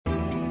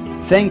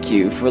Thank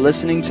you for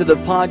listening to the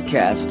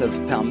podcast of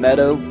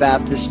Palmetto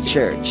Baptist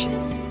Church.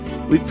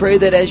 We pray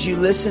that as you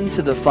listen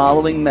to the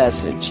following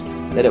message,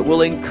 that it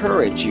will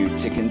encourage you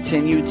to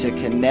continue to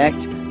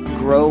connect,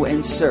 grow,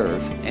 and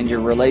serve in your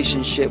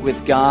relationship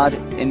with God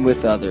and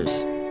with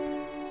others.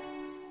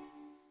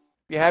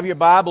 If you have your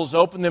Bibles,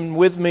 open them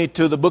with me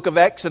to the book of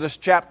Exodus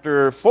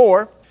chapter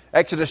 4.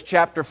 Exodus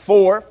chapter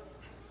 4.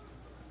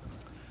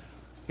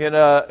 In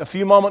a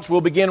few moments,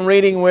 we'll begin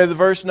reading with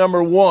verse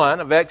number 1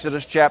 of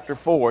Exodus chapter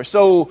 4.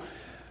 So,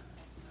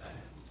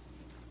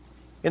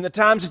 in the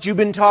times that you've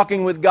been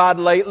talking with God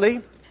lately,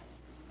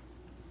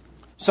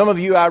 some of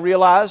you, I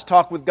realize,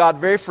 talk with God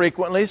very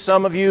frequently.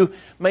 Some of you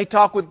may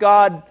talk with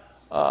God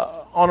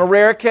on a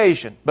rare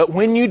occasion. But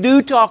when you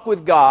do talk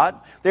with God,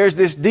 there's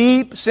this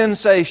deep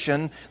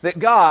sensation that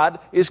God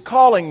is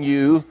calling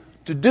you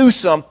to do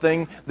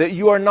something that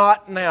you are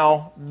not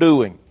now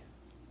doing.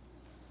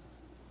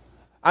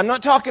 I'm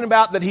not talking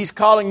about that He's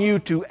calling you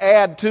to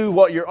add to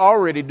what you're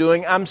already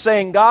doing. I'm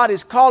saying God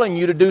is calling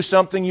you to do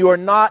something you are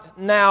not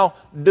now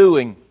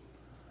doing.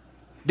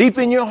 Deep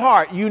in your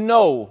heart, you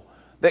know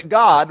that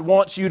God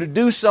wants you to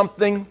do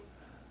something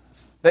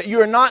that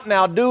you're not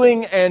now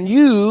doing, and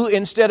you,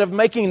 instead of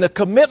making the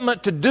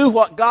commitment to do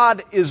what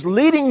God is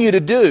leading you to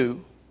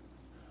do,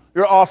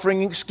 you're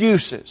offering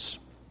excuses.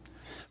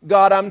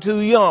 God, I'm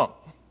too young.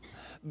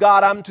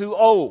 God, I'm too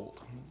old.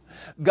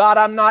 God,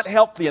 I'm not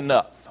healthy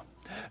enough.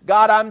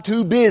 God, I'm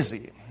too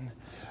busy.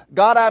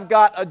 God, I've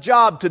got a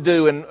job to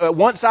do, and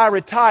once I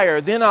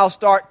retire, then I'll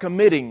start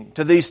committing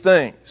to these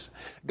things.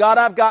 God,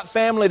 I've got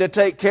family to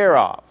take care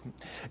of.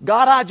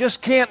 God, I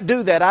just can't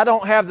do that. I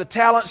don't have the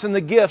talents and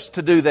the gifts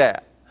to do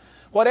that.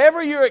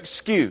 Whatever your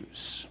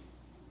excuse,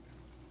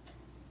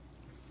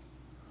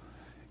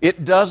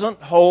 it doesn't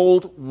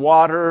hold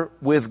water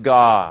with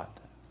God.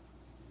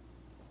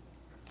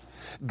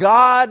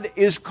 God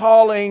is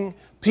calling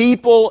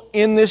people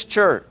in this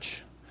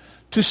church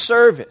to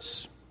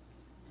service.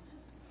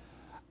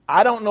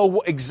 I don't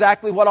know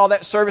exactly what all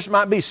that service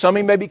might be. Some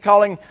of you may be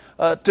calling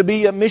to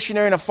be a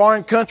missionary in a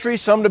foreign country,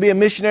 some to be a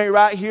missionary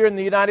right here in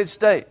the United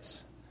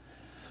States.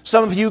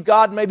 Some of you,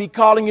 God may be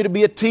calling you to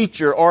be a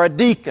teacher or a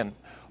deacon.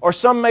 Or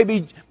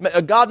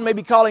God may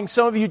be calling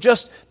some of you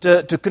just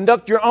to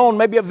conduct your own,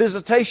 maybe a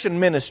visitation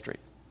ministry.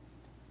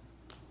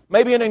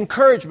 Maybe an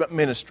encouragement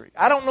ministry.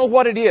 I don't know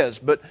what it is,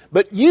 but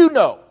you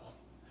know.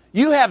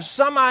 You have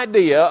some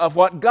idea of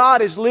what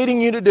God is leading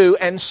you to do,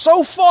 and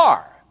so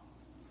far,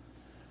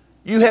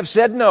 you have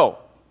said no.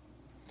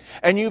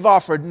 And you've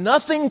offered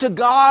nothing to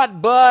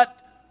God but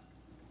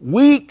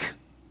weak,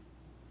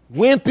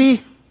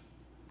 wimpy,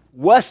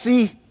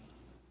 wussy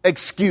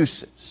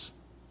excuses.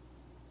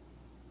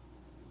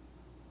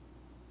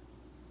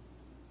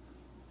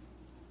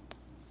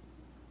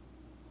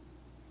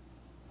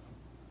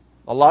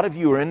 A lot of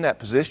you are in that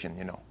position,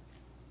 you know.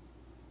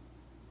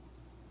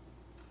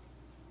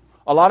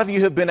 A lot of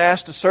you have been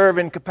asked to serve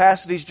in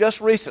capacities just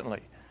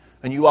recently,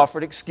 and you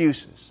offered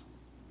excuses.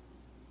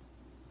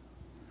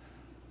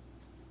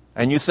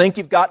 And you think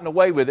you've gotten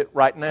away with it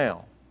right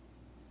now.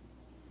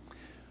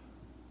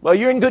 Well,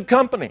 you're in good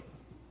company.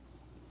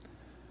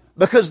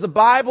 Because the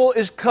Bible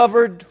is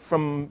covered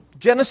from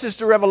Genesis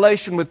to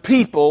Revelation with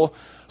people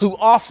who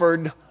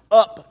offered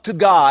up to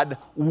God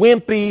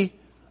wimpy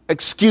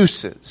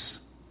excuses.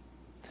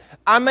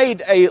 I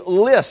made a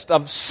list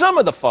of some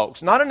of the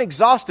folks, not an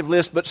exhaustive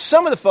list, but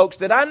some of the folks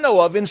that I know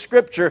of in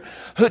Scripture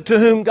to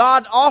whom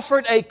God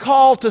offered a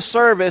call to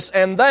service,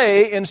 and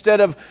they,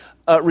 instead of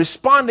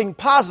responding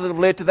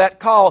positively to that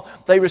call,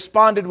 they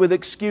responded with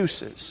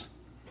excuses.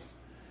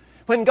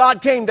 When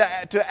God came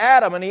to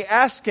Adam and He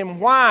asked him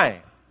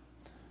why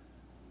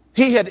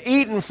he had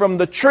eaten from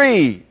the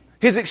tree,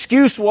 his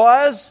excuse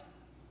was,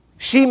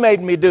 she made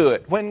me do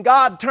it. When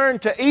God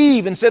turned to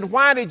Eve and said,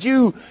 why did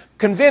you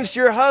convince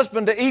your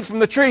husband to eat from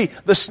the tree?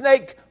 The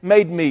snake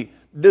made me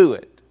do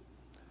it.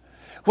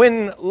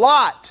 When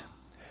Lot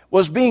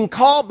was being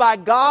called by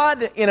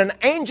God in an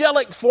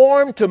angelic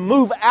form to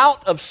move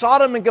out of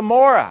Sodom and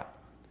Gomorrah,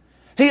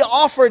 he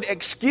offered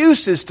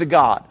excuses to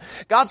God.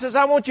 God says,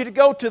 I want you to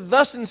go to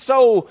thus and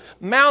so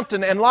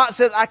mountain. And Lot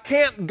says, I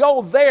can't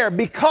go there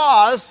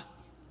because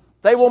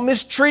they will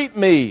mistreat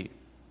me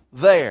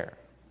there.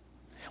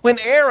 When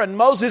Aaron,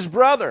 Moses'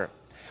 brother,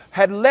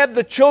 had led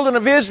the children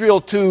of Israel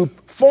to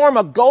form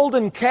a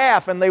golden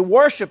calf, and they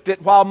worshiped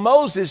it while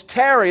Moses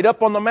tarried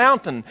up on the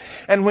mountain.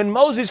 And when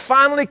Moses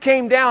finally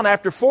came down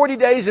after 40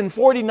 days and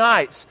 40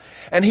 nights,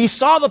 and he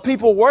saw the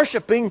people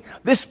worshiping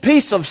this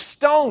piece of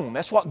stone,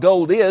 that's what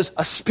gold is,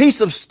 a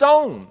piece of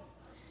stone.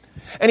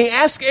 And he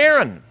asked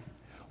Aaron,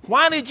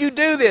 why did you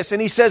do this?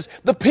 And he says,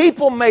 the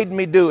people made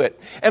me do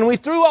it. And we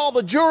threw all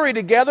the jewelry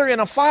together in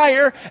a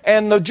fire,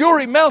 and the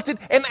jewelry melted,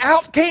 and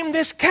out came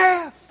this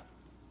calf.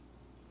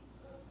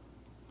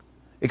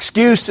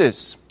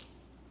 Excuses.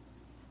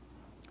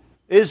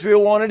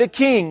 Israel wanted a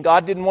king.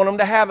 God didn't want them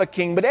to have a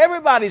king, but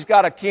everybody's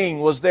got a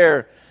king was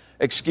their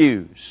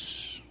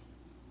excuse.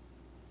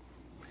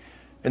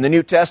 In the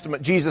New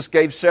Testament, Jesus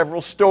gave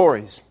several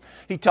stories.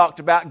 He talked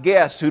about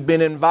guests who'd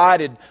been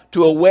invited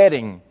to a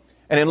wedding,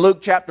 And in Luke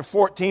chapter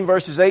 14,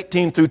 verses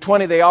 18 through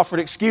 20, they offered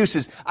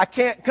excuses. I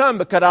can't come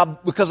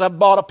because I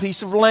bought a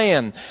piece of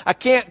land. I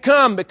can't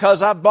come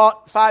because I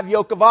bought 5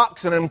 yoke of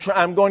oxen and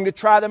I'm going to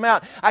try them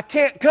out. I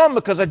can't come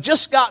because I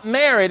just got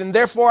married and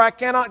therefore I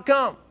cannot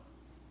come.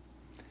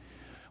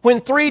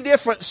 When 3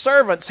 different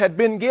servants had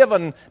been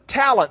given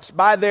talents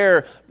by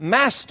their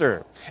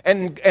master,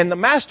 and the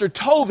master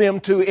told them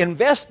to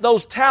invest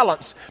those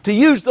talents, to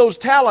use those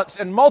talents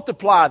and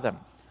multiply them.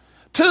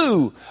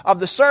 2 of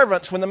the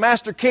servants, when the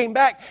master came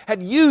back,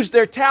 had used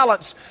their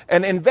talents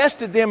and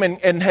invested them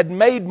and had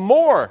made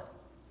more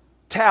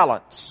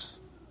talents.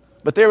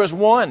 But there was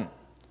one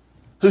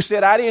who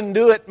said, I didn't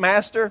do it,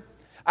 master.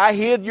 I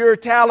hid your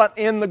talent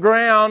in the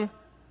ground.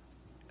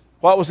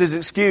 What was his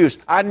excuse?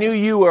 I knew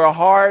you were a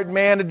hard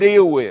man to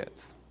deal with.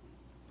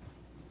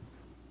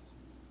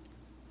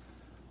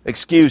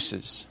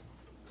 Excuses.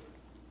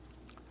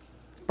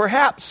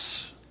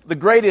 Perhaps the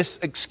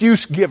greatest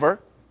excuse giver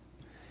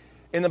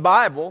in the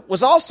Bible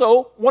was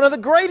also one of the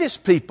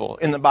greatest people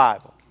in the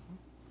Bible,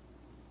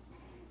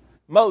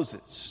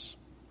 Moses.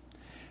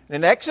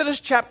 In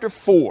Exodus chapter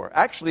 4,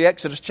 actually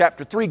Exodus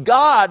chapter 3,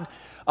 God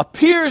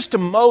appears to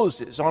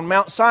Moses on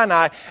Mount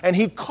Sinai and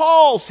He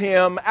calls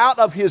him out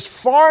of his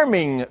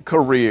farming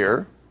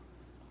career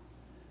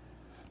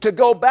to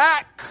go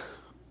back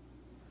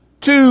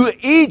to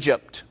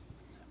Egypt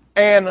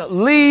and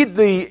lead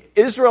the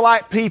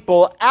Israelite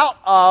people out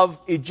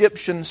of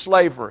Egyptian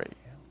slavery.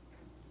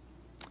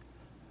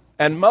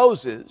 And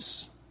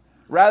Moses,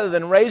 rather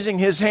than raising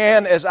his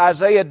hand as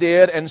Isaiah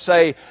did and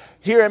say,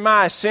 here am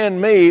I,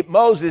 send me,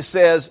 Moses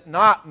says,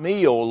 not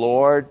me, O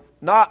Lord,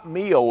 not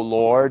me, O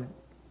Lord,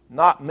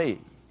 not me.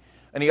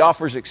 And he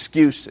offers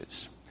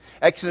excuses.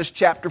 Exodus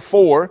chapter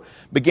 4,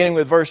 beginning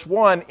with verse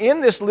 1,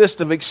 in this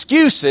list of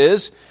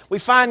excuses, we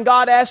find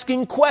God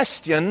asking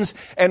questions,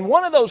 and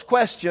one of those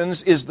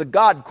questions is the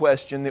God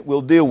question that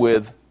we'll deal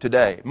with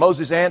today.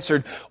 Moses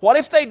answered, what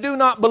if they do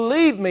not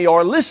believe me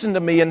or listen to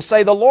me and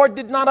say, the Lord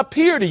did not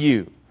appear to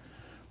you?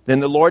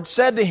 Then the Lord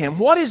said to him,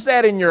 what is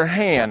that in your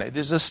hand? It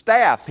is a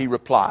staff, he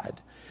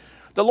replied.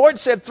 The Lord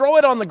said, throw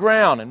it on the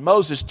ground. And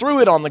Moses threw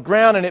it on the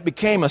ground, and it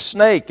became a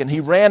snake, and he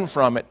ran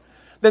from it.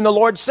 Then the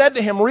Lord said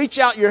to him, reach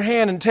out your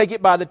hand and take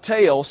it by the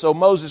tail. So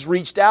Moses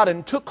reached out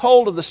and took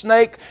hold of the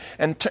snake,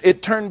 and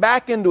it turned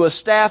back into a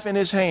staff in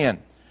his hand.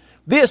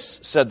 This,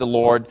 said the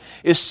Lord,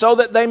 is so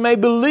that they may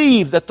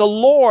believe that the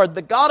Lord,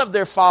 the God of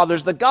their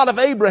fathers, the God of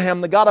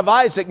Abraham, the God of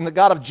Isaac, and the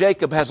God of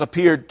Jacob has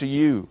appeared to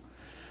you.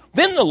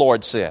 Then the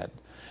Lord said,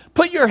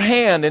 put your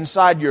hand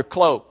inside your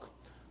cloak.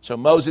 So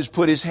Moses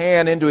put his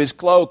hand into his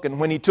cloak,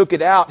 and when he took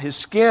it out, his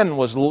skin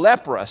was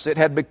leprous. It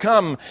had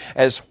become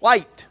as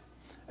white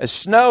as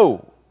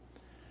snow.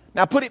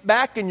 Now put it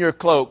back in your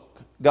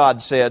cloak,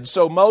 God said.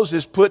 So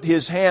Moses put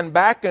his hand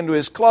back into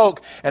his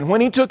cloak, and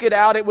when he took it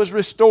out, it was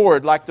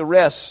restored like the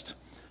rest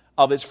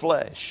of its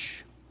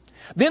flesh.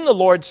 Then the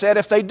Lord said,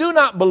 if they do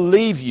not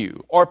believe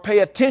you or pay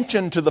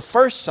attention to the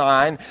first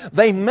sign,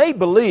 they may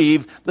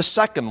believe the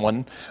second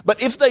one.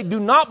 But if they do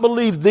not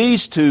believe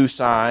these 2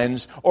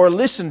 signs or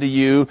listen to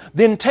you,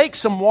 then take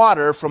some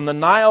water from the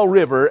Nile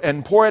River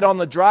and pour it on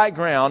the dry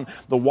ground.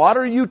 The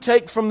water you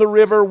take from the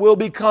river will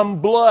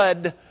become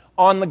blood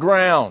on the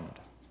ground.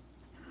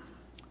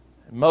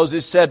 And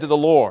Moses said to the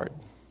Lord,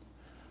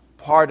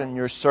 pardon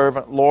your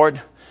servant, Lord.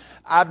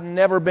 I've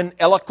never been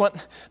eloquent,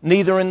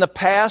 neither in the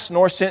past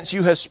nor since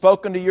you have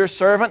spoken to your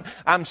servant.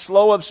 I'm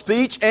slow of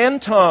speech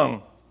and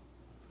tongue.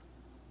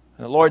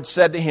 And the Lord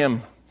said to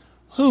him,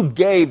 who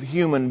gave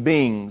human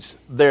beings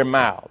their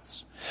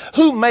mouths?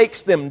 Who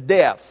makes them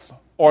deaf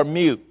or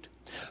mute?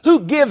 Who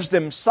gives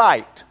them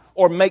sight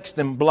or makes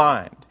them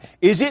blind?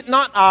 Is it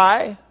not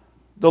I,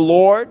 the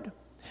Lord?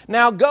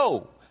 Now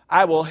go,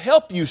 I will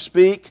help you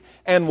speak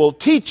and will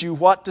teach you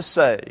what to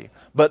say.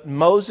 But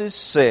Moses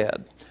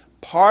said,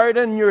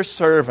 pardon your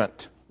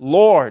servant.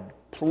 Lord,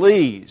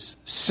 please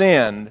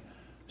send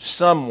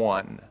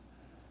someone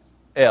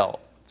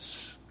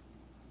else.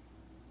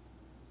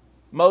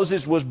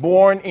 Moses was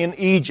born in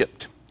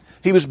Egypt.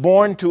 He was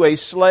born to a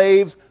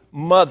slave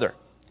mother.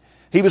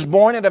 He was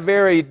born at a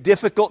very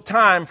difficult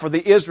time for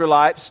the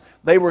Israelites.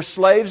 They were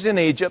slaves in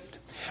Egypt.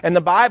 And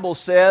the Bible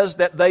says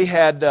that they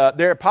had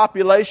their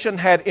population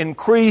had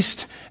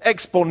increased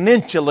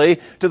exponentially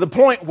to the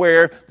point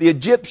where the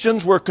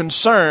Egyptians were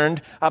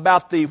concerned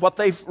about what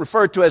they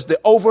referred to as the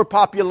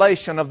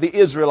overpopulation of the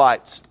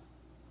Israelites.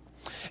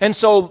 And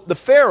so the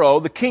Pharaoh,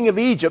 the king of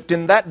Egypt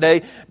in that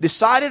day,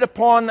 decided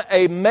upon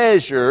a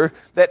measure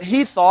that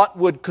he thought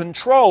would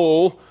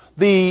control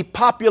the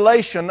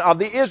population of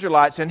the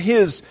Israelites. And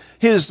his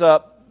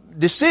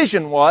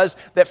decision was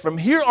that from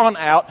here on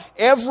out,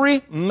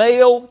 every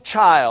male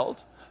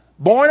child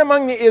born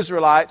among the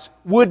Israelites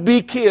would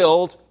be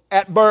killed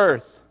at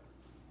birth.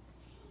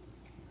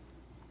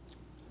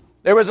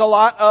 There was a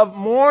lot of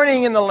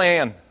mourning in the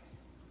land.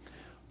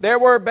 There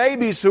were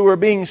babies who were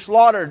being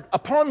slaughtered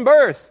upon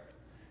birth.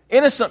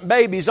 Innocent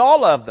babies,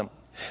 all of them.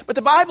 But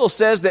the Bible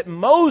says that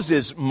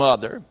Moses'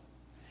 mother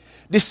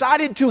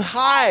decided to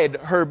hide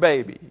her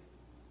baby.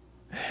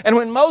 And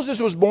when Moses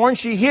was born,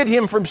 she hid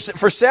him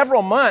for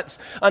several months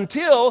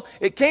until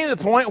it came to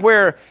the point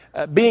where,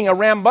 being a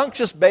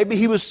rambunctious baby,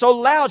 he was so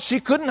loud she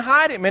couldn't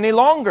hide him any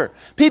longer.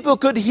 People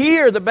could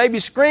hear the baby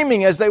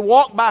screaming as they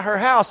walked by her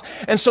house.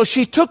 And so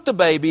she took the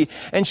baby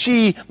and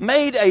she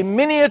made a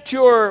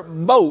miniature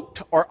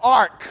boat or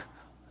ark.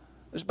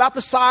 It was about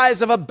the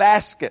size of a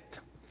basket.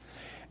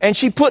 And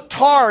she put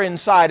tar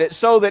inside it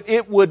so that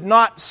it would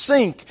not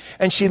sink.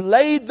 And she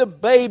laid the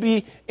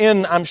baby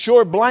in, I'm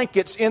sure,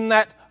 blankets in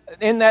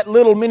that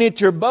little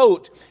miniature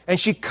boat, and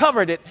she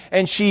covered it,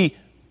 and she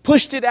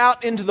pushed it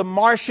out into the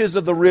marshes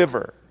of the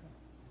river.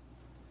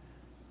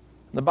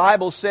 The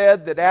Bible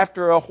said that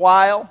after a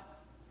while,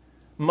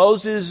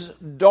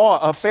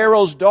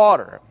 Pharaoh's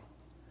daughter,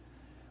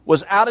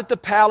 was out at the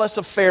palace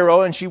of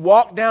Pharaoh, and she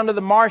walked down to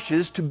the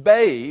marshes to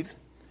bathe,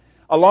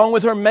 along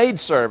with her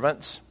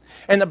maidservants.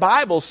 And the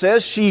Bible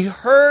says she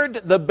heard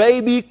the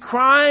baby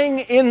crying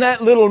in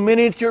that little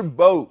miniature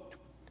boat.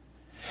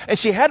 And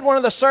she had one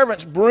of the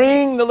servants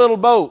bring the little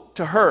boat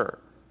to her.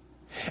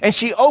 And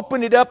she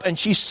opened it up and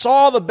she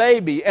saw the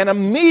baby, and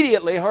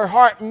immediately her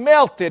heart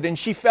melted and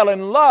she fell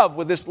in love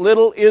with this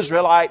little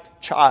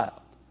Israelite child.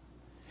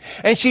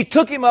 And she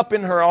took him up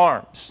in her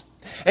arms.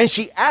 And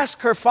she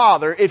asked her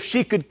father if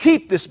she could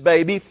keep this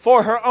baby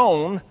for her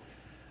own.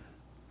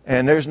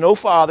 And there's no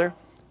father,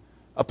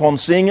 upon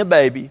seeing a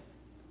baby,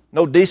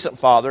 no decent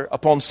father,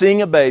 upon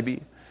seeing a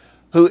baby,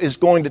 who is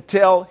going to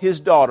tell his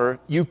daughter,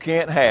 you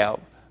can't have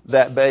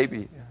that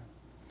baby.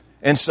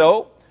 And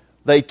so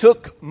they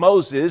took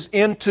Moses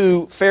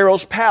into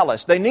Pharaoh's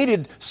palace. They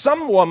needed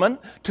some woman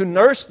to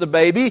nurse the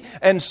baby.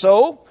 And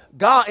so,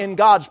 in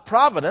God's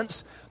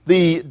providence,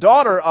 the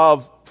daughter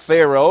of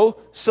Pharaoh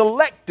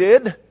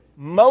selected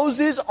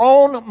Moses'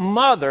 own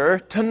mother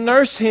to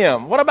nurse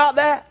him. What about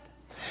that?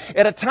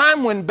 At a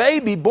time when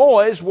baby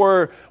boys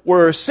were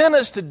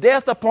sentenced to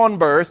death upon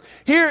birth,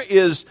 here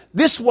is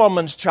this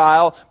woman's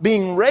child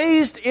being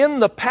raised in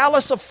the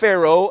palace of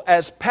Pharaoh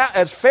as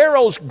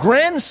Pharaoh's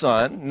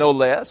grandson, no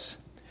less,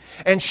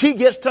 and she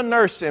gets to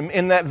nurse him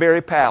in that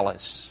very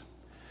palace.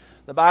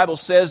 The Bible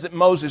says that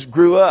Moses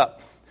grew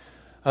up.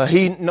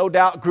 He no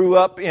doubt grew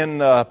up in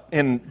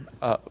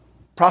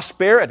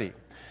prosperity.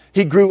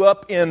 He grew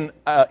up in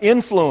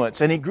influence,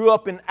 and he grew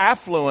up in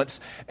affluence.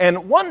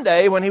 And one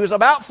day, when he was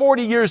about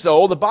 40 years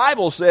old, the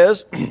Bible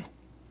says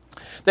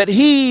that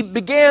he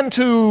began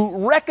to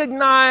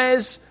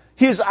recognize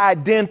his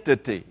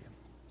identity.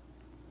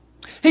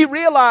 He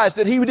realized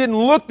that he didn't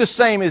look the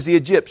same as the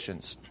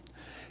Egyptians.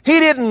 He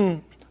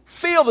didn't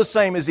feel the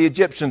same as the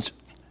Egyptians.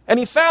 And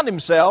he found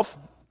himself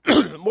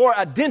more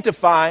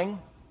identifying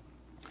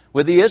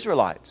with the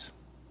Israelites.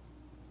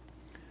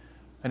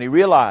 And he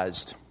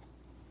realized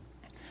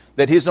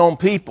that his own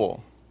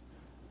people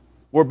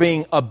were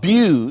being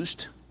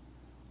abused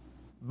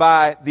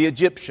by the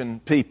Egyptian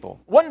people.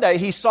 One day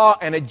he saw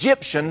an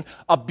Egyptian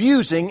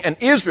abusing an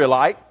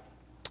Israelite,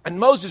 and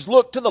Moses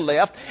looked to the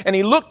left and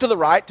he looked to the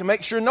right to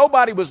make sure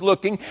nobody was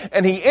looking,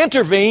 and he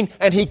intervened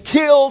and he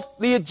killed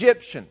the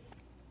Egyptian.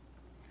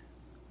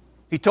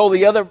 He told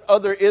the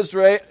other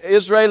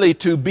Israeli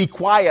to be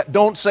quiet,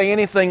 don't say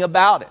anything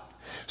about it.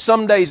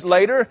 Some days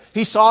later,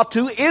 he saw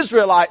two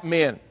Israelite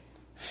men,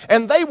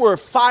 and they were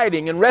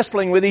fighting and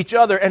wrestling with each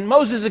other. And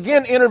Moses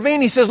again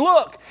intervened. He says,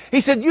 look,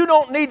 he said, you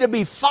don't need to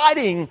be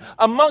fighting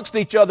amongst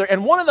each other.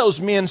 And one of those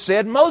men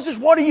said, Moses,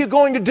 what are you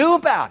going to do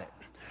about it?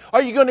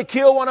 Are you going to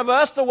kill one of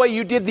us the way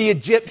you did the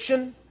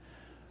Egyptian?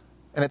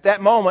 And at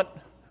that moment,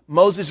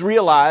 Moses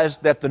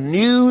realized that the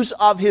news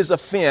of his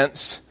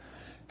offense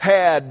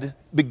had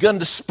begun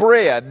to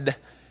spread,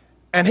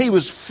 and he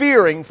was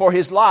fearing for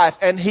his life,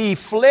 and he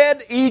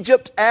fled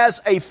Egypt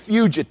as a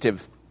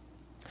fugitive.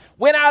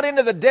 Went out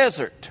into the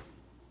desert.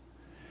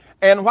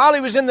 And while he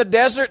was in the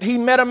desert, he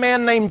met a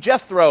man named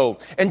Jethro.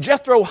 And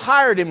Jethro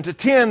hired him to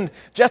tend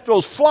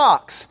Jethro's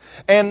flocks.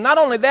 And not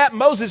only that,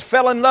 Moses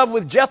fell in love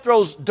with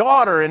Jethro's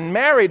daughter and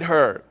married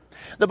her.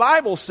 The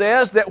Bible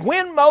says that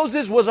when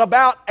Moses was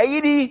about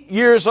 80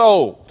 years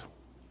old,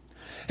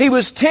 he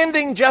was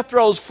tending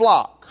Jethro's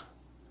flock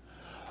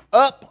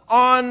up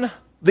on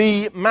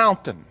the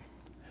mountain.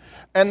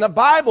 And the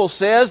Bible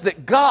says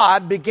that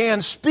God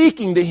began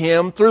speaking to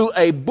him through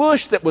a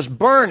bush that was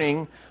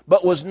burning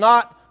but was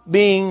not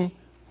being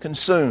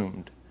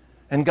consumed.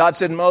 And God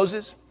said,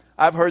 Moses,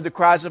 I've heard the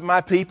cries of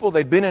my people.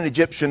 They've been in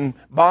Egyptian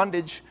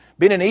bondage,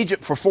 been in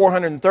Egypt for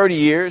 430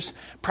 years.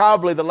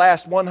 Probably the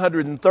last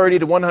 130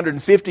 to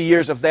 150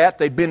 years of that,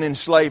 they've been in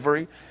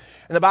slavery.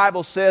 And the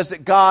Bible says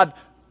that God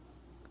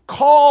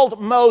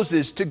called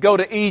Moses to go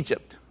to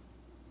Egypt.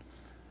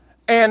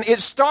 And it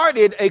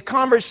started a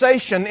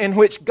conversation in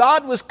which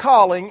God was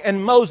calling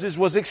and Moses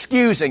was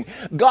excusing.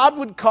 God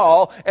would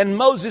call and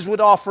Moses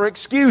would offer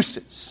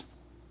excuses.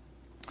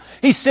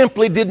 He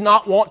simply did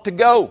not want to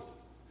go.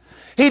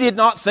 He did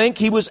not think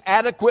he was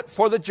adequate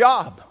for the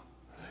job.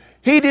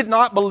 He did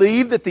not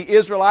believe that the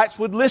Israelites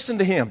would listen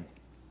to him.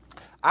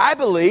 I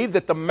believe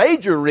that the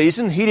major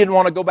reason he didn't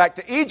want to go back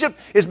to Egypt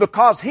is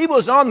because he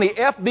was on the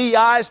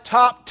FBI's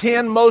top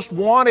 10 most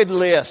wanted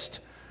list.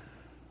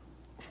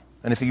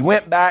 And if he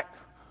went back,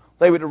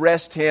 they would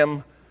arrest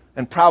him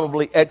and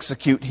probably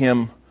execute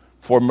him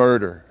for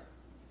murder.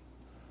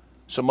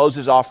 So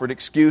Moses offered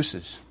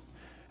excuses.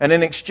 And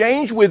in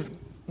exchange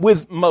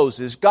with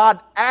Moses, God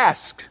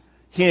asked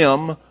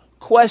him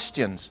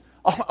questions,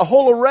 a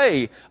whole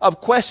array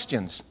of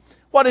questions.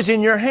 What is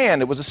in your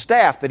hand? It was a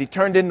staff that he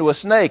turned into a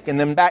snake and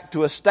then back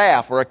to a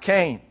staff or a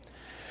cane.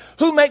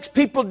 Who makes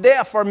people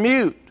deaf or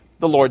mute?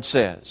 The Lord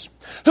says.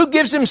 Who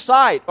gives them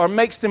sight or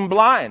makes them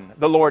blind?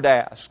 The Lord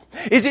asked.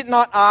 Is it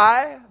not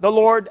I? The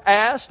Lord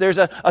asked. There's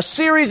a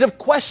series of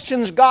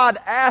questions God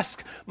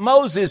asked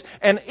Moses,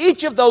 and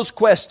each of those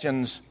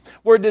questions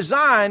were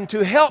designed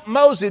to help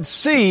Moses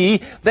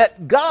see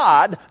that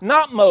God,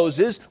 not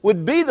Moses,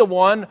 would be the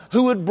one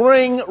who would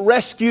bring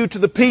rescue to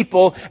the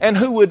people and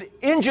who would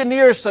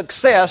engineer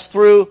success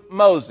through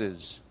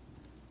Moses.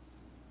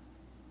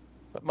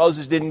 But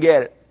Moses didn't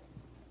get it.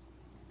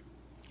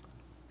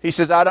 He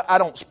says, I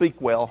don't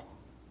speak well.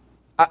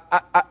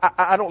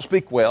 I don't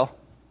speak well.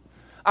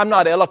 I'm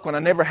not eloquent. I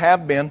never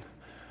have been.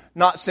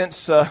 Not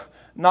since,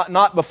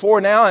 not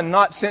before now, and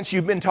not since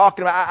you've been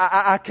talking about.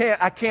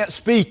 I can't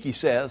speak, he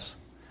says.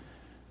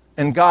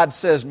 And God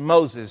says,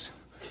 Moses,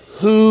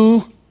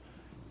 who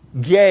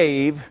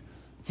gave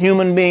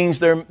human beings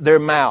their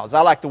mouths?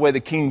 I like the way the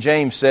King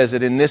James says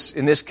it in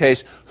this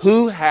case.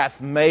 Who hath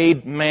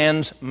made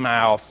man's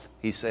mouth?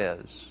 He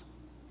says.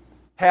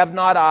 Have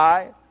not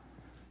I?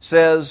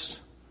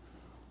 Says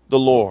the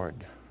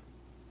Lord.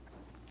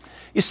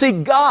 You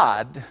see,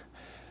 God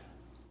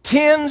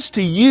tends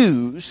to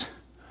use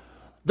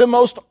the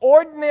most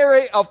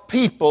ordinary of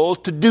people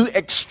to do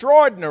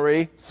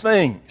extraordinary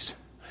things.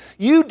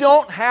 You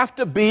don't have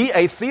to be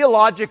a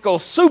theological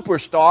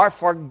superstar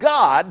for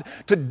God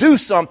to do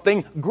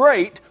something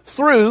great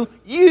through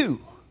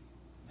you.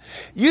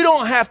 You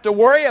don't have to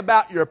worry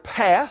about your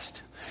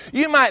past.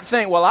 You might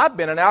think, well, I've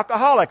been an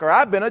alcoholic, or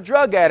I've been a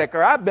drug addict,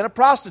 or I've been a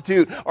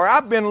prostitute, or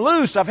I've been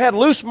loose, I've had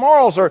loose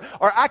morals, or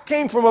I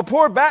came from a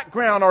poor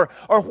background, or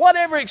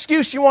whatever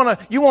excuse you want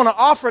to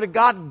offer to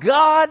God.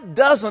 God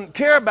doesn't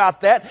care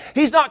about that.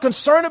 He's not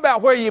concerned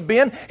about where you've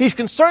been. He's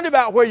concerned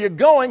about where you're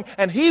going,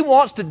 and He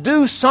wants to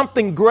do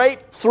something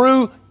great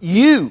through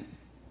you.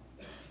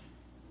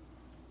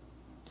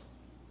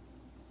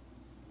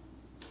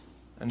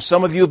 And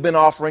some of you have been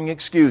offering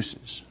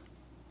excuses.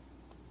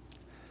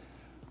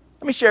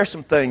 Let me share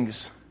some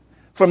things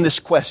from this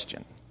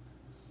question.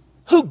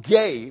 Who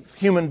gave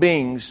human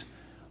beings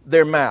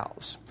their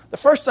mouths? The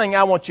first thing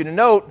I want you to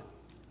note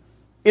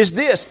is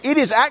this. It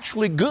is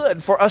actually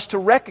good for us to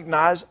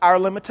recognize our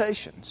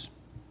limitations.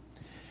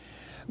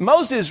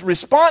 Moses'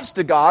 response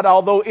to God,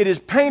 although it is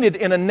painted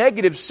in a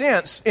negative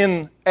sense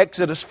in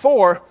Exodus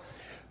 4,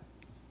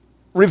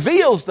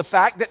 reveals the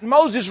fact that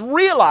Moses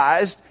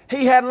realized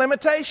he had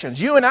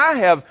limitations. You and I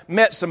have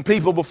met some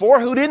people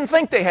before who didn't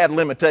think they had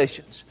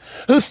limitations,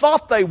 who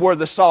thought they were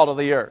the salt of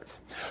the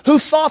earth, who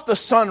thought the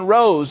sun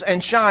rose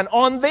and shine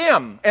on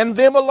them and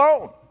them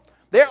alone.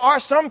 There are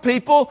some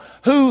people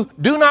who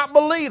do not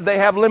believe they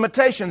have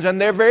limitations,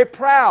 and they're very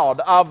proud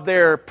of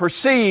their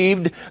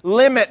perceived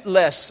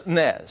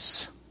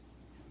limitlessness.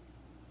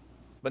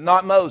 But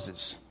not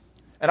Moses.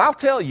 And I'll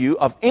tell you,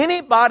 of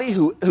anybody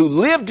who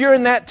lived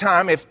during that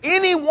time, if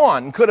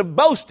anyone could have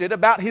boasted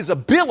about his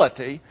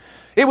ability,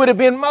 it would have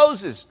been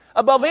Moses,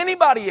 above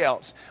anybody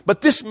else.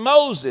 But this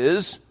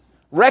Moses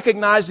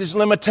recognized his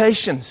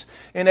limitations.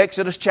 In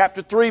Exodus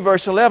chapter 3,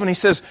 verse 11, he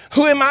says,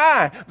 who am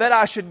I that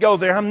I should go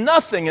there? I'm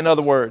nothing, in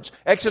other words.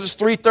 Exodus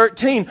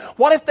 3:13,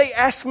 what if they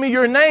ask me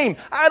your name?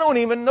 I don't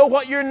even know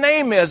what your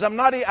name is.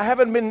 I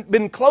haven't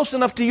been close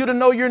enough to you to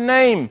know your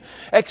name.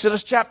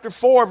 Exodus chapter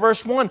 4,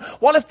 verse 1,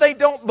 what if they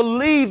don't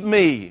believe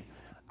me?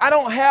 I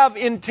don't have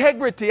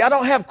integrity. I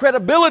don't have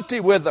credibility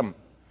with them.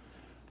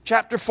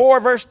 Chapter 4,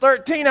 verse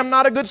 13, I'm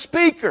not a good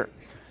speaker.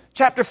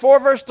 Chapter 4,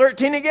 verse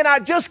 13 again, I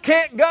just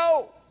can't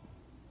go.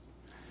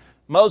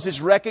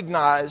 Moses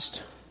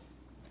recognized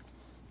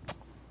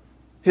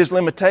his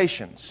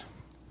limitations.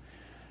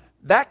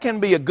 That can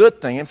be a good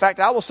thing. In fact,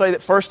 I will say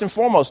that first and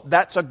foremost,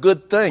 that's a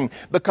good thing.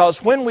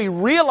 Because when we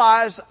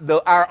realize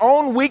our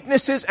own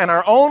weaknesses and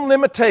our own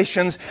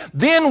limitations,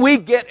 then we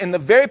get in the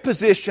very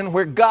position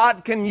where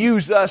God can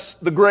use us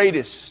the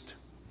greatest.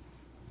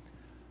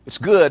 It's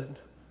good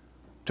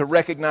to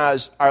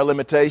recognize our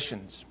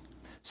limitations.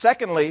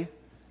 Secondly,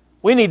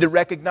 we need to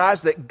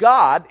recognize that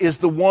God is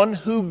the one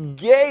who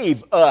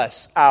gave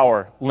us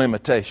our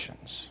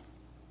limitations.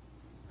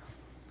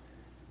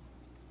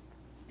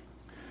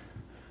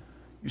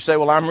 You say,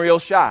 well, I'm real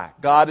shy.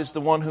 God is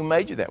the one who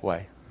made you that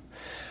way.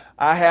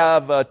 I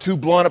have too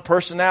blunt a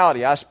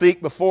personality. I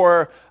speak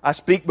before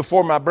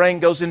my brain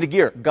goes into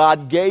gear.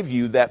 God gave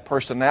you that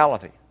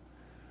personality.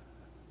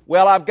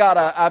 Well, I've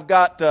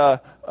got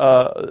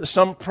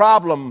some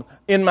problem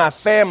in my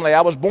family.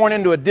 I was born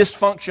into a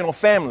dysfunctional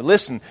family.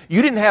 Listen,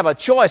 you didn't have a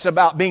choice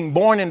about being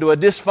born into a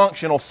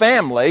dysfunctional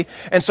family.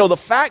 And so the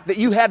fact that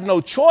you had no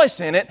choice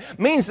in it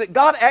means that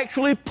God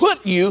actually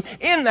put you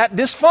in that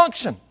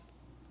dysfunction.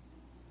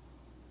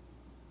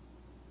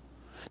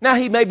 Now,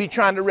 He may be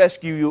trying to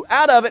rescue you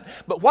out of it,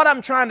 but what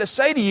I'm trying to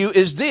say to you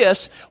is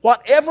this: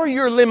 whatever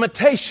your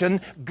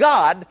limitation,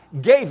 God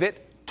gave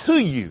it to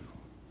you.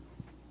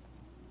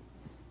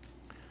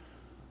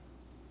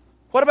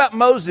 What about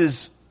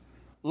Moses'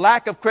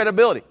 lack of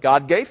credibility?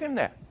 God gave him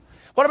that.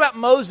 What about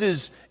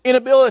Moses'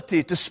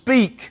 inability to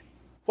speak?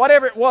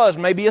 Whatever it was,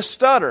 maybe a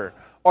stutter,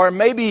 or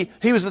maybe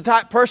he was the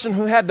type of person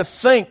who had to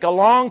think a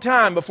long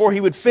time before he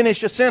would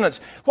finish a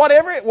sentence.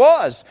 Whatever it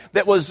was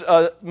that was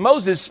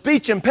Moses'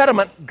 speech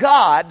impediment,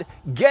 God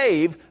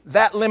gave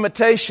that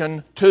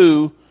limitation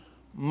to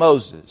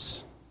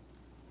Moses.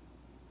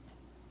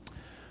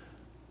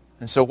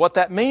 And so what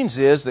that means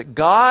is that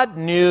God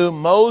knew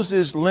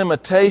Moses'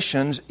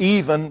 limitations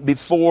even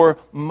before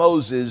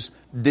Moses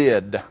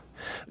did.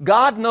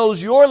 God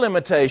knows your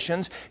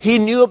limitations. He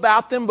knew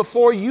about them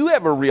before you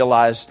ever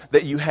realized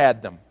that you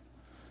had them.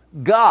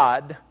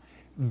 God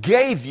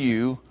gave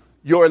you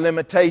your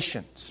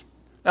limitations.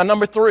 Now,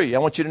 number 3, I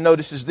want you to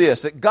notice is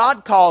this: that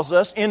God calls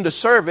us into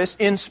service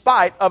in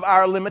spite of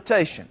our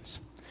limitations.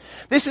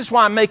 This is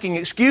why making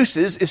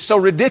excuses is so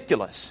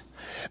ridiculous.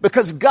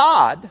 Because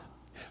God,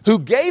 who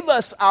gave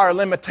us our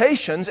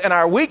limitations and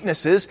our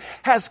weaknesses,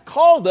 has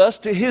called us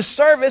to His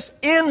service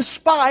in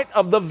spite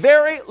of the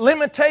very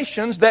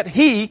limitations that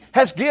He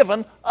has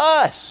given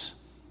us.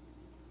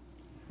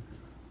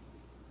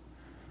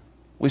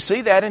 We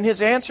see that in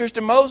His answers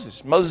to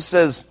Moses. Moses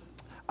says,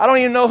 I don't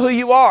even know who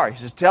you are. He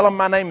says, tell them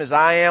my name is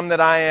I am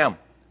that I am.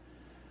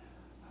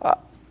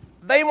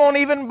 They won't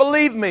even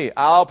believe me.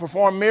 I'll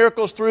perform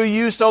miracles through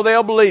you so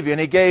they'll believe you.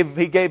 And he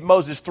gave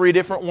Moses 3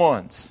 different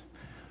ones.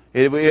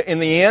 In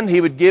the end,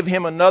 He would give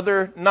him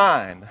another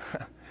 9,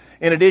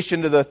 in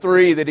addition to the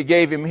 3 that He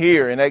gave him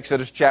here in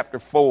Exodus chapter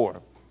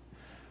 4.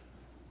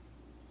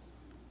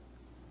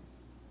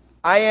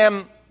 I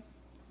am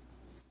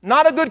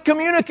not a good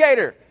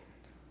communicator.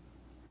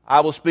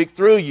 I will speak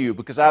through you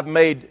because I've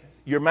made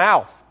your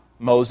mouth,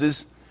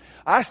 Moses.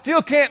 I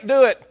still can't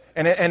do it.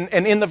 And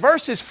in the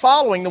verses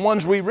following, the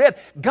ones we read,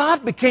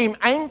 God became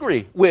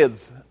angry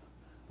with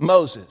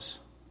Moses.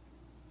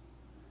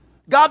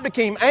 God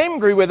became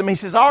angry with him. He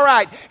says, all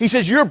right. He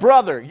says, your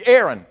brother,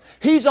 Aaron,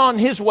 he's on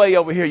his way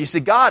over here. You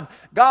see, God,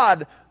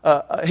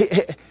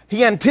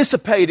 he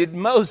anticipated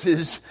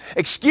Moses'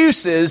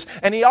 excuses,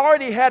 and He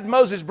already had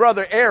Moses'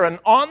 brother Aaron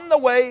on the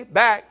way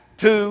back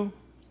to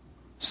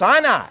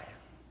Sinai.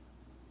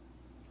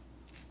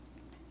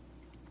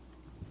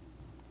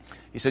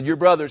 He said, your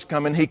brother's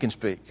coming, he can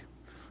speak.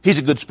 He's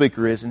a good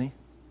speaker, isn't he?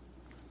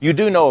 You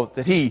do know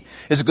that he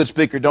is a good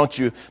speaker, don't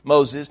you,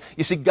 Moses?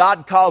 You see,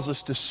 God calls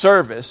us to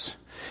service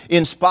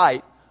in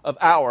spite of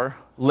our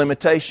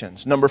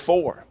limitations. Number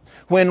 4,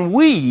 when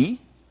we,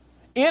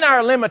 in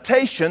our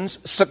limitations,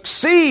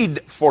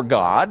 succeed for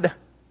God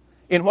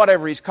in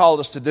whatever He's called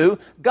us to do,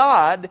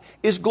 God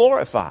is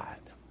glorified.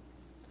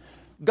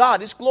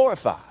 God is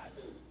glorified.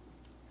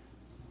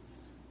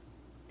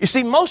 You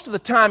see, most of the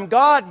time,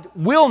 God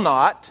will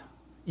not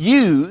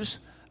use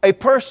a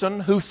person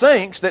who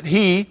thinks that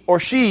he or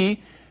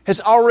she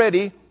has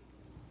already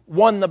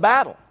won the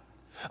battle.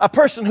 A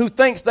person who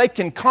thinks they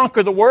can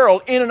conquer the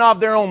world in and of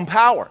their own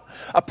power.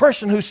 A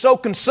person who's so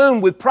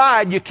consumed with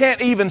pride you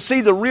can't even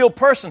see the real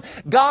person.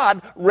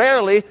 God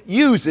rarely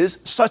uses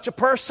such a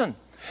person.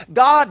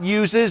 God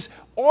uses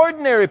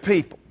ordinary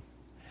people.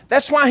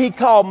 That's why He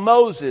called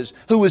Moses,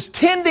 who was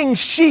tending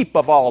sheep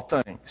of all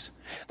things.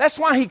 That's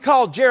why He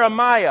called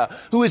Jeremiah,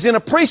 who was in a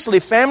priestly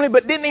family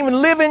but didn't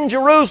even live in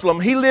Jerusalem.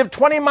 He lived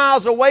 20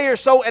 miles away or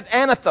so at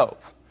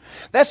Anathoth.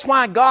 That's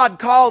why God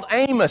called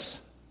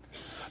Amos,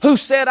 who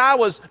said, I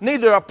was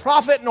neither a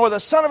prophet nor the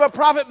son of a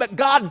prophet, but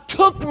God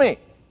took me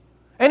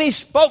and He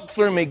spoke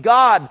through me.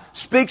 God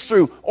speaks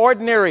through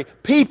ordinary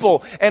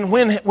people. And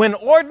when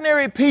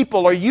ordinary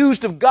people are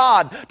used of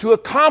God to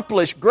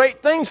accomplish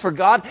great things for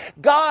God,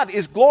 God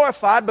is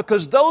glorified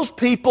because those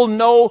people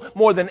know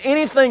more than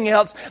anything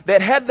else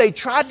that had they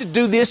tried to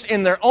do this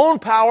in their own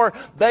power,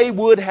 they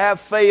would have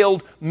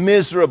failed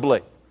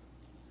miserably.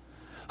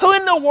 Who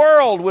in the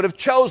world would have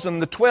chosen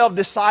the 12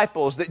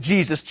 disciples that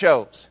Jesus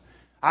chose?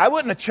 I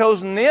wouldn't have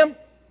chosen them.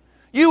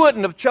 You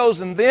wouldn't have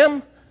chosen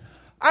them.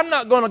 I'm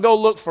not going to go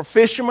look for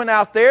fishermen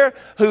out there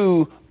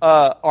who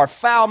are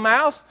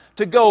foul-mouthed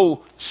to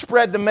go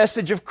spread the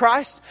message of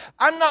Christ.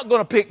 I'm not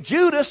going to pick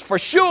Judas for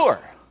sure.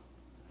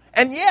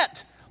 And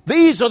yet,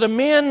 these are the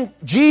men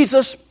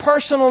Jesus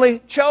personally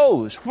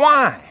chose.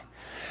 Why?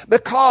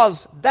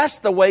 Because that's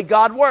the way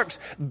God works.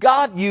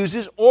 God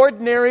uses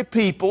ordinary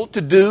people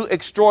to do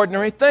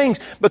extraordinary things,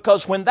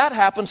 because when that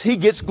happens, He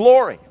gets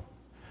glory.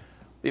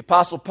 The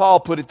Apostle Paul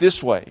put it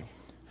this way.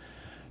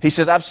 He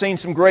says, I've seen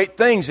some great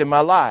things in my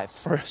life,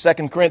 for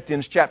 2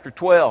 Corinthians chapter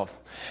 12.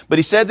 But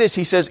he said this,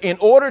 he says, in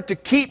order to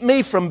keep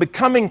me from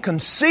becoming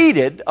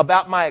conceited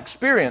about my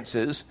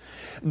experiences,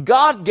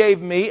 God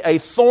gave me a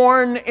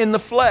thorn in the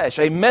flesh,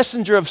 a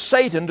messenger of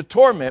Satan to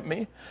torment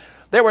me.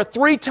 There were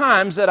 3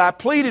 times that I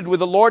pleaded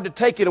with the Lord to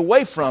take it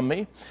away from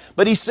me,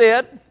 but He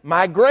said,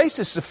 my grace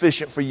is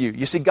sufficient for you.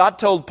 You see, God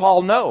told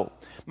Paul, no,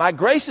 my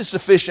grace is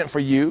sufficient for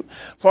you,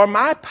 for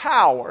my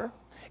power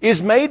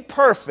is made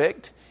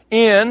perfect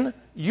in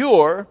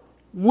your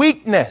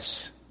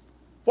weakness.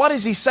 What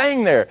is he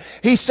saying there?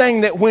 He's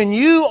saying that when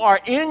you are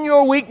in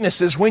your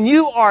weaknesses, when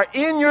you are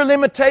in your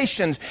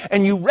limitations,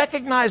 and you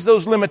recognize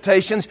those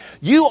limitations,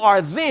 you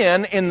are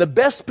then in the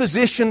best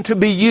position to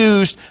be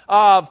used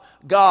of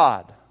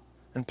God.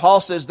 And Paul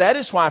says, that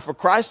is why, for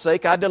Christ's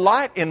sake, I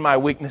delight in my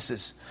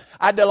weaknesses.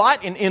 I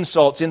delight in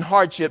insults, in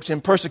hardships,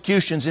 in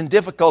persecutions, in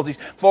difficulties.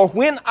 For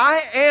when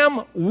I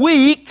am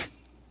weak,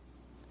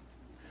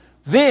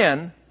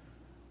 then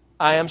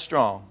I am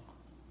strong.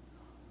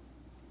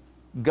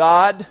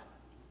 God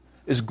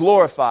is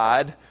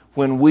glorified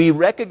when we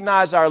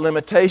recognize our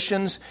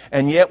limitations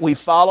and yet we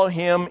follow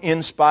Him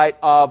in spite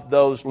of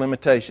those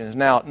limitations.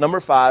 Now, number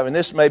 5, and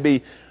this may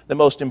be the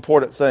most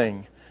important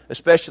thing,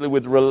 especially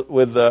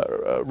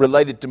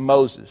related to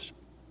Moses.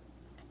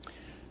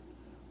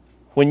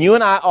 When you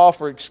and I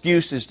offer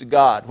excuses to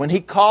God, when He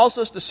calls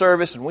us to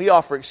service and we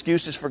offer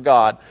excuses for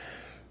God,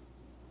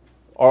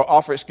 or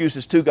offer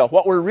excuses to God,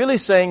 what we're really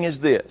saying is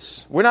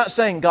this. We're not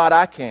saying, God,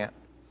 I can't.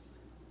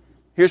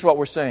 Here's what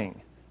we're saying.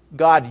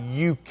 God,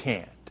 you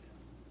can't.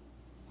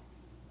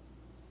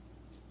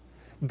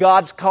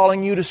 God's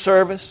calling you to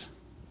service,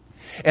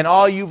 and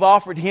all you've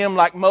offered Him,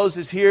 like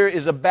Moses here,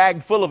 is a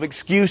bag full of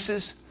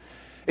excuses.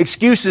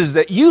 Excuses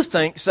that you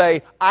think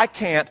say, I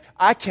can't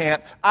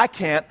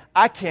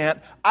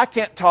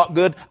talk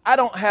good, I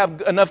don't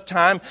have enough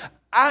time,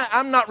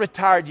 I'm not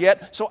retired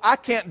yet, so I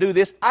can't do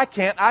this, I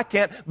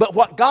can't. But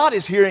what God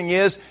is hearing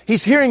is,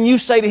 He's hearing you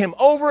say to Him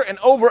over and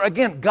over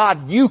again,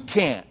 God, you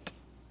can't.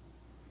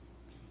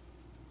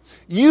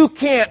 You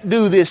can't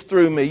do this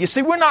through me. You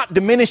see, we're not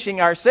diminishing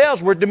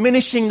ourselves, we're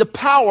diminishing the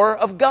power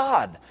of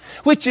God,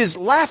 which is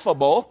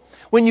laughable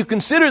when you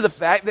consider the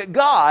fact that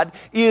God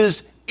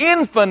is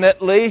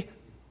infinitely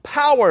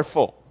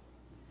powerful.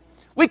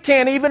 We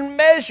can't even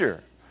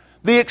measure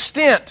the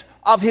extent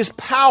of His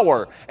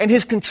power and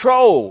His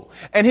control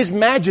and His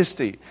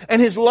majesty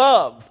and His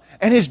love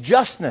and His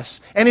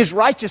justness and His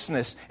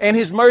righteousness and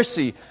His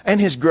mercy and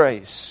His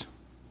grace.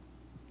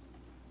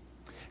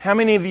 How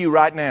many of you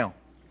right now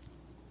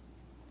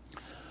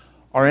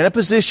are in a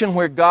position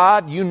where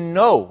God, you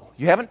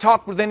haven't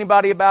talked with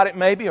anybody about it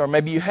maybe, or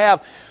maybe you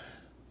have,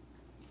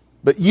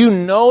 but you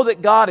know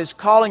that God is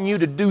calling you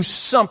to do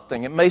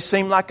something. It may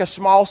seem like a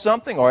small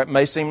something, or it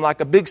may seem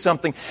like a big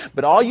something,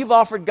 but all you've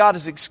offered God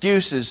is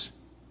excuses.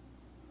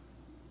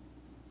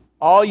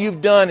 All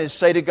you've done is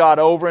say to God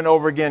over and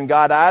over again,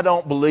 God, I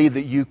don't believe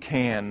that you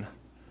can.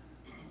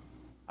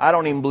 I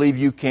don't even believe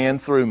you can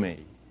through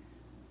me.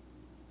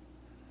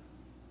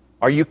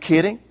 Are you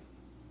kidding?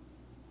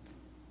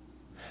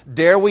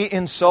 Dare we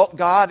insult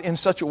God in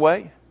such a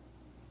way?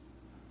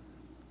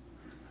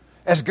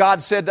 As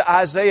God said to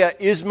Isaiah,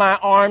 is my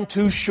arm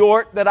too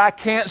short that I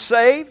can't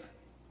save?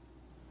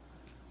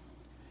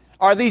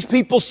 Are these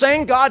people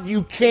saying, God,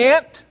 you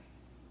can't?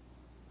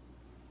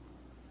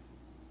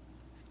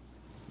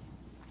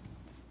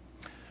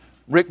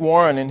 Rick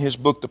Warren, in his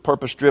book, The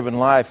Purpose-Driven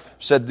Life,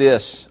 said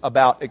this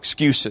about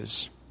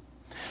excuses.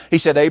 He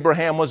said,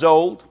 Abraham was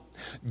old,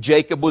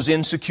 Jacob was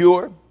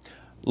insecure,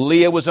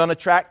 Leah was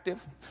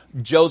unattractive,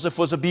 Joseph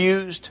was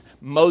abused,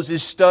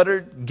 Moses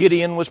stuttered,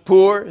 Gideon was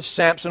poor,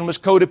 Samson was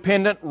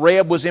codependent,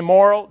 Rahab was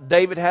immoral,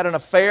 David had an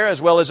affair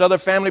as well as other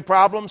family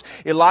problems,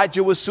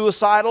 Elijah was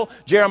suicidal,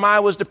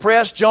 Jeremiah was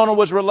depressed, Jonah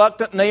was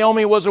reluctant,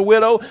 Naomi was a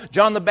widow,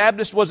 John the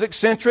Baptist was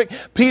eccentric,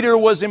 Peter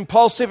was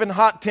impulsive and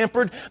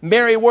hot-tempered,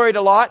 Mary worried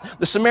a lot,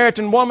 the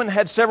Samaritan woman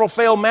had several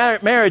failed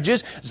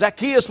marriages,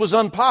 Zacchaeus was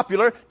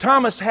unpopular,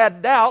 Thomas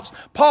had doubts,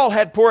 Paul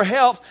had poor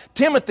health,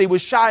 Timothy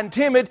was shy and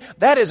timid.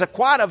 That is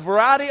quite a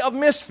variety of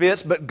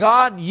misfits, but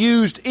God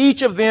used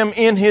each of them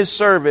in His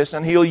service,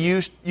 and He'll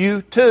use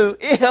you too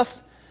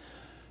if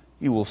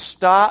you will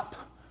stop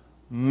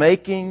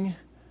making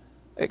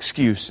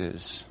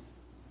excuses.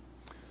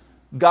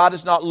 God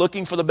is not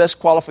looking for the best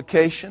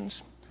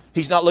qualifications.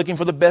 He's not looking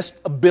for the best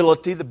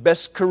ability, the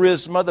best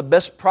charisma, the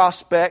best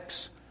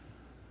prospects.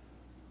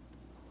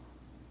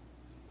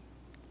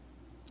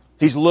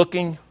 He's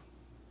looking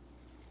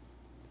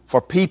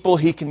for people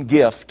He can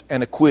gift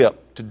and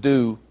equip to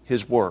do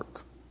His work.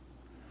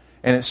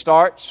 And it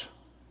starts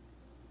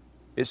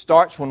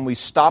when we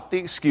stop the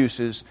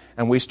excuses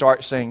and we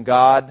start saying,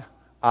 God,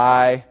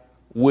 I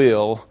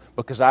will,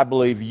 because I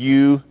believe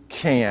you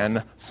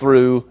can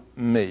through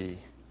me.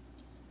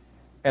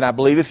 And I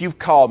believe if you've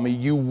called me,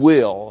 you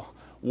will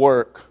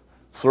work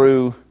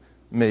through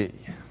me.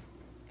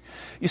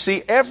 You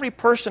see, every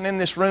person in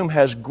this room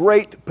has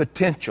great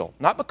potential,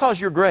 not because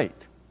you're great.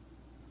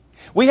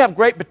 We have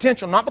great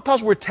potential not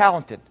because we're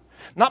talented,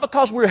 not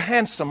because we're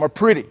handsome or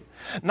pretty,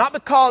 not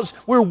because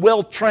we're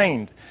well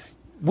trained.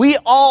 We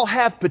all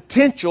have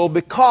potential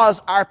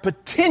because our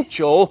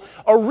potential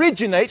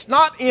originates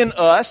not in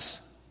us,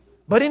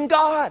 but in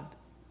God.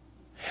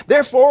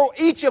 Therefore,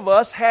 each of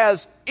us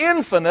has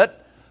infinite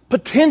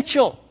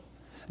potential.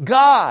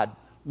 God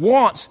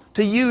wants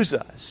to use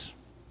us.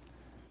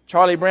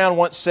 Charlie Brown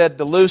once said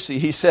to Lucy,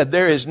 he said,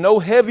 there is no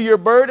heavier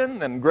burden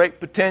than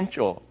great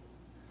potential.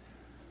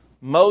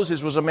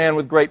 Moses was a man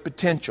with great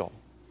potential.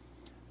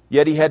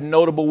 Yet he had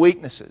notable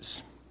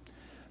weaknesses.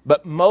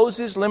 But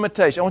Moses'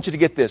 limitations, I want you to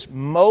get this,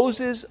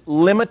 Moses'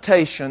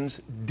 limitations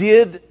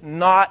did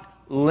not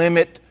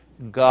limit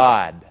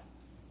God.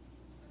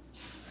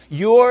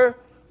 Your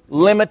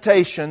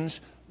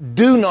limitations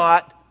do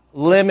not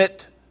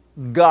limit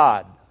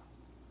God.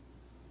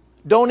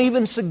 Don't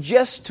even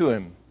suggest to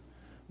Him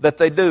that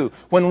they do.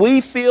 When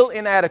we feel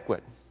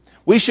inadequate,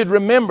 we should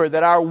remember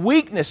that our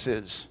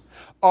weaknesses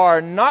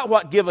are not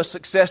what give us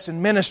success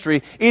in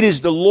ministry. It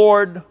is the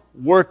Lord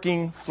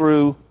working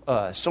through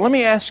us. So let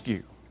me ask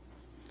you,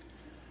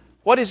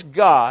 what is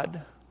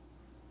God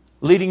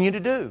leading you to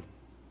do?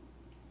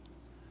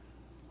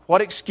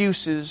 What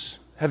excuses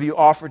have you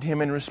offered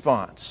Him in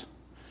response?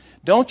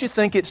 Don't you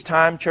think it's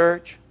time,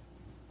 church,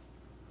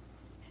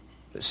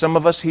 that some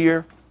of us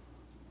here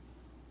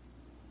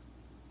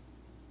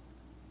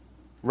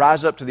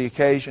rise up to the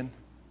occasion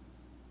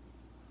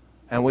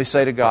and we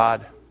say to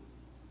God,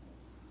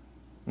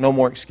 no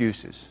more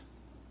excuses.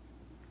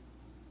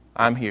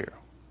 I'm here.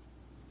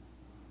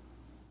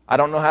 I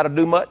don't know how to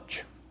do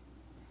much,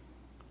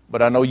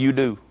 but I know you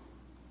do.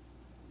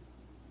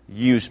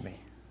 Use me.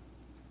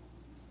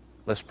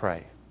 Let's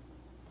pray.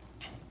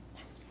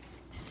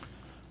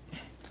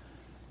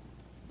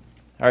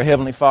 Our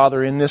Heavenly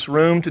Father, in this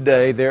room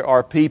today, there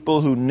are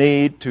people who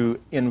need to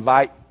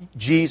invite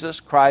Jesus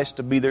Christ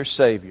to be their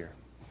Savior.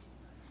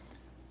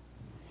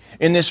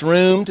 In this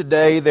room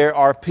today, there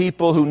are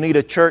people who need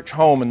a church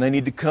home and they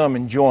need to come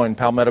and join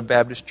Palmetto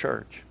Baptist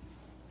Church.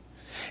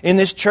 In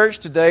this church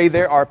today,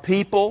 there are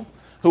people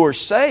who are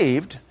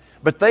saved,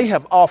 but they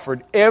have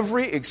offered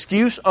every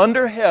excuse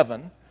under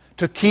heaven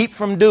to keep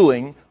from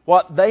doing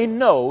what they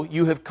know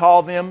you have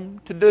called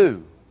them to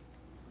do.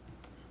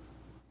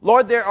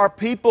 Lord, there are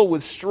people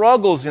with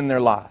struggles in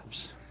their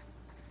lives.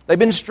 They've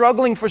been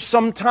struggling for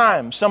some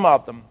time, some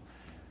of them,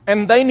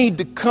 and they need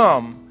to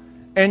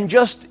come and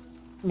just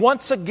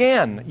once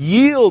again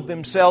yield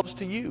themselves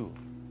to you.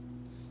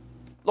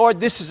 Lord,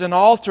 this is an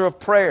altar of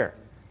prayer.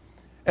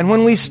 And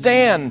when we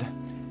stand,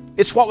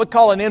 it's what we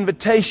call an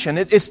invitation.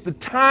 It's the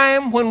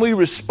time when we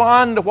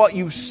respond to what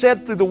you've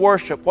said through the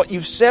worship, what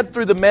you've said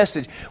through the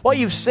message, what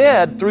you've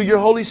said through your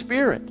Holy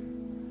Spirit.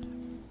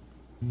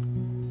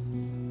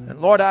 And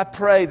Lord, I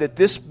pray that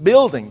this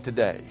building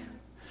today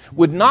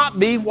would not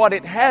be what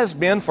it has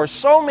been for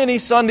so many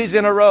Sundays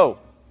in a row,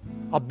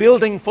 a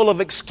building full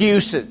of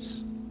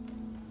excuses.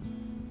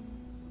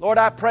 Lord,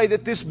 I pray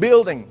that this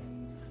building,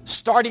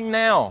 starting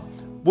now,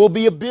 will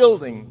be a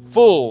building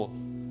full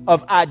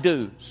of I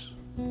do's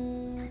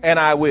and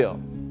I will.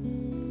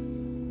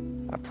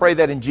 I pray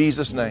that in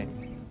Jesus'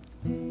 name.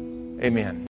 Amen.